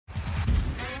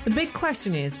The big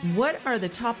question is, what are the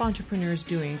top entrepreneurs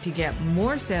doing to get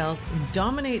more sales,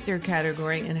 dominate their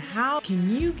category, and how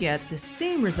can you get the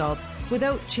same results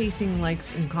without chasing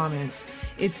likes and comments?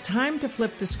 It's time to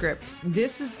flip the script.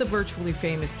 This is the Virtually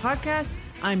Famous podcast.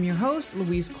 I'm your host,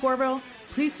 Louise Corville.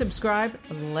 Please subscribe.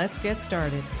 Let's get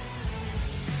started.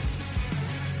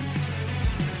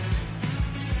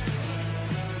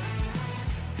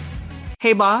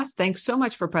 Hey boss, thanks so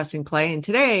much for pressing play. And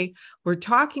today we're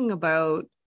talking about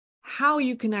how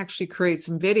you can actually create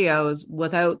some videos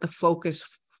without the focus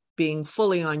being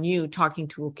fully on you talking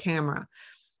to a camera.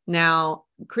 Now,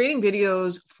 creating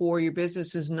videos for your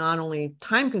business is not only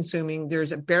time consuming,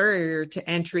 there's a barrier to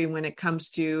entry when it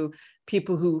comes to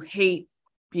people who hate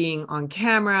being on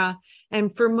camera.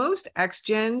 And for most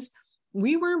ex-gens,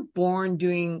 we weren't born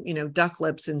doing, duck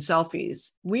lips and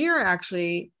selfies. We are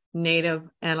actually native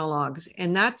analogs.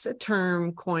 And that's a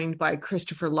term coined by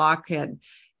Christopher Lochhead.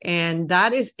 And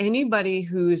that is anybody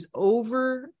who's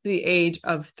over the age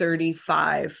of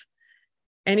 35.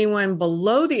 Anyone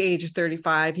below the age of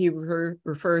 35, he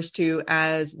refers to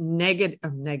as native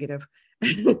digitals.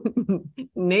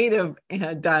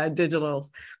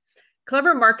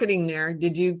 Clever marketing there.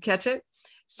 Did you catch it?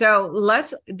 So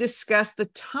let's discuss the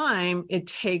time it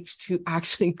takes to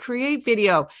actually create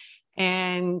video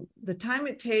and the time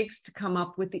it takes to come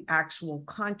up with the actual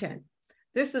content.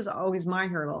 This is always my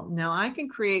hurdle. Now, I can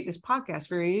create this podcast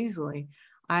very easily.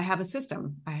 I have a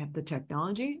system. I have the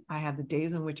technology. I have the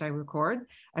days in which I record,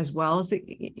 as well as the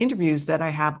interviews that I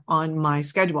have on my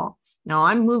schedule. Now,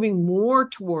 I'm moving more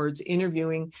towards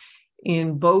interviewing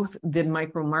in both the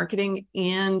micro marketing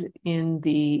and in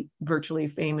the Virtually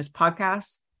Famous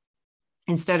podcast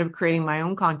instead of creating my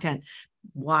own content.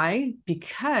 Why?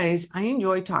 Because I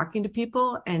enjoy talking to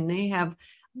people and they have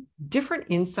different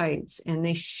insights and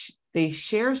they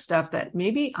share stuff that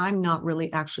maybe I'm not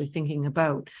really actually thinking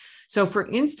about. So for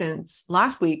instance,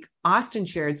 last week, Austin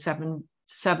shared seven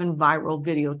viral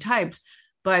video types,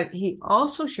 but he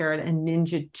also shared a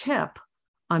ninja tip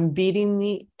on beating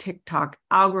the TikTok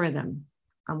algorithm.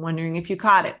 I'm wondering if you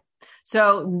caught it.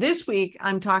 So this week,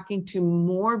 I'm talking to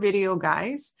more video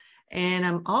guys, and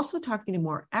I'm also talking to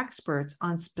more experts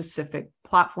on specific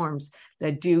platforms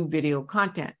that do video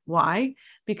content. Why?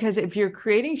 Because if you're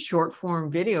creating short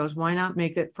form videos, why not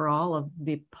make it for all of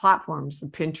the platforms, the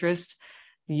Pinterest,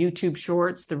 the YouTube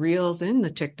Shorts, the Reels, and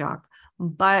the TikTok?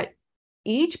 But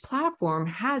each platform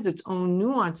has its own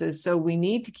nuances, so we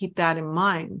need to keep that in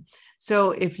mind.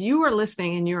 So if you are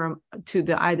listening and you're to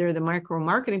either the Micro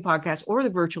Marketing Podcast or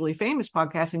the Virtually Famous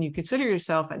Podcast, and you consider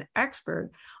yourself an expert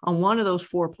on one of those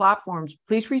four platforms,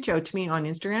 please reach out to me on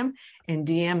Instagram and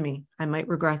DM me. I might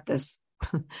regret this.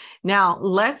 Now,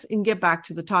 let's get back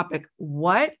to the topic.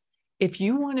 What if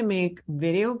you want to make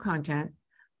video content,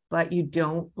 but you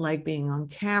don't like being on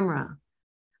camera?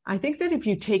 I think that if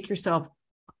you take yourself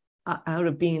out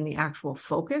of being the actual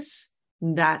focus,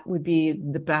 that would be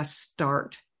the best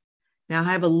start. Now,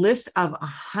 I have a list of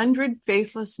 100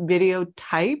 faceless video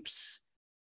types,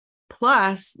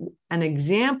 plus an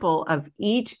example of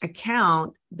each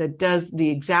account that does the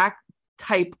exact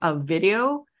type of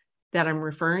video that I'm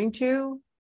referring to,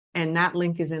 and that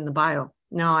link is in the bio.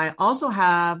 Now, I also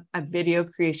have a video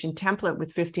creation template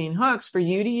with 15 hooks for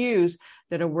you to use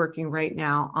that are working right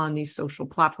now on these social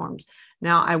platforms.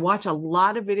 Now, I watch a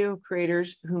lot of video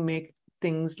creators who make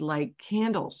things like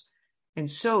candles and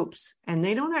soaps, and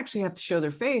they don't actually have to show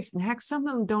their face. And heck, some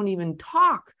of them don't even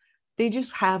talk. They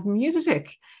just have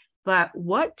music. But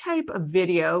what type of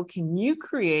video can you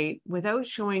create without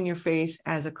showing your face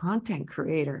as a content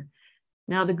creator?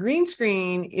 Now, the green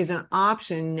screen is an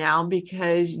option now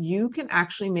because you can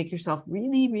actually make yourself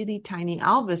really, really tiny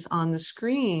Elvis on the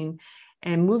screen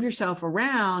and move yourself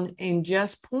around and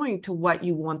just point to what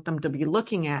you want them to be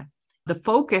looking at. The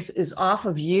focus is off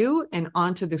of you and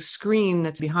onto the screen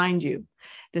that's behind you.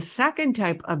 The second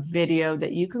type of video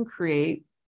that you can create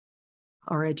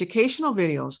are educational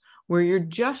videos where you're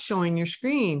just showing your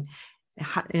screen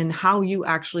and how you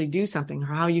actually do something or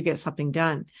how you get something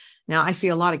done. Now, I see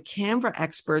a lot of Canva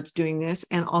experts doing this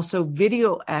and also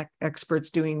video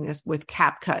experts doing this with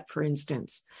CapCut, for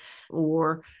instance.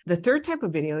 Or the third type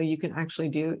of video you can actually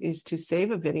do is to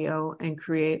save a video and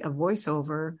create a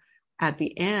voiceover at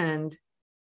the end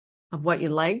of what you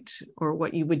liked or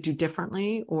what you would do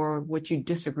differently or what you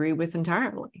disagree with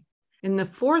entirely. And the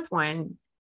fourth one,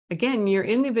 again, you're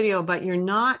in the video, but you're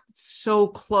not so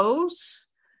close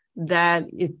that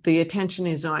the attention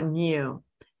is on you.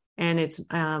 And it's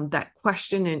that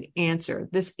question and answer.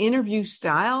 This interview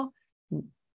style,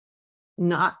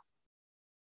 not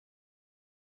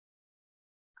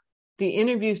the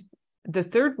interview, the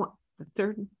third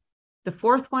The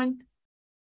fourth one,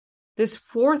 this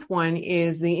fourth one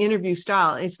is the interview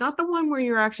style. It's not the one where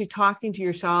you're actually talking to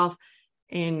yourself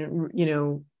and,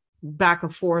 back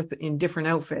and forth in different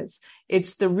outfits.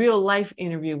 It's the real life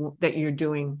interview that you're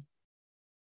doing.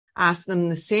 Ask them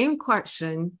the same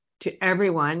question to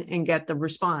everyone and get the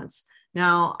response.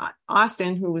 Now,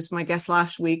 Austin, who was my guest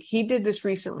last week, he did this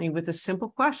recently with a simple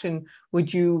question.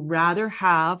 Would you rather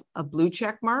have a blue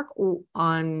check mark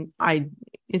on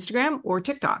Instagram or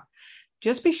TikTok?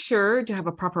 Just be sure to have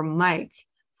a proper mic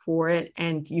for it.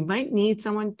 And you might need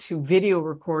someone to video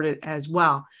record it as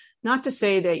well. Not to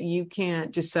say that you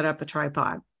can't just set up a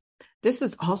tripod. This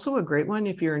is also a great one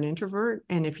if you're an introvert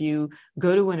and if you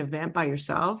go to an event by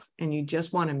yourself and you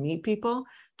just want to meet people,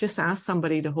 just ask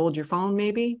somebody to hold your phone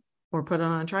maybe or put it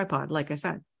on a tripod, like I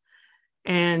said.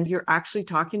 And you're actually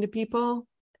talking to people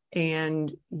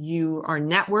and you are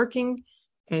networking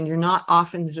and you're not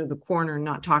off into the corner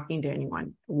not talking to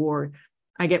anyone. Or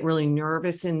I get really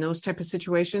nervous in those type of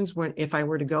situations if I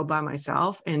were to go by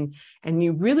myself, and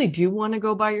you really do want to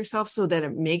go by yourself so that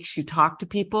it makes you talk to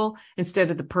people instead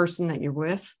of the person that you're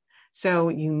with. So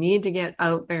you need to get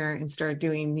out there and start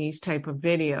doing these type of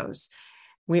videos.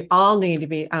 We all need to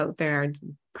be out there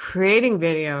creating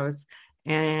videos.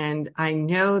 And I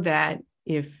know that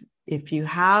if you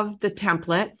have the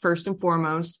template, first and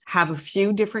foremost, have a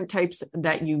few different types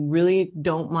that you really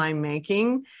don't mind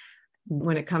making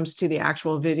when it comes to the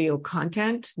actual video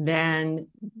content, then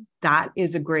that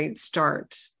is a great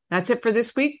start. That's it for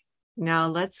this week. Now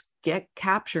let's get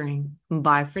capturing.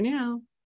 Bye for now.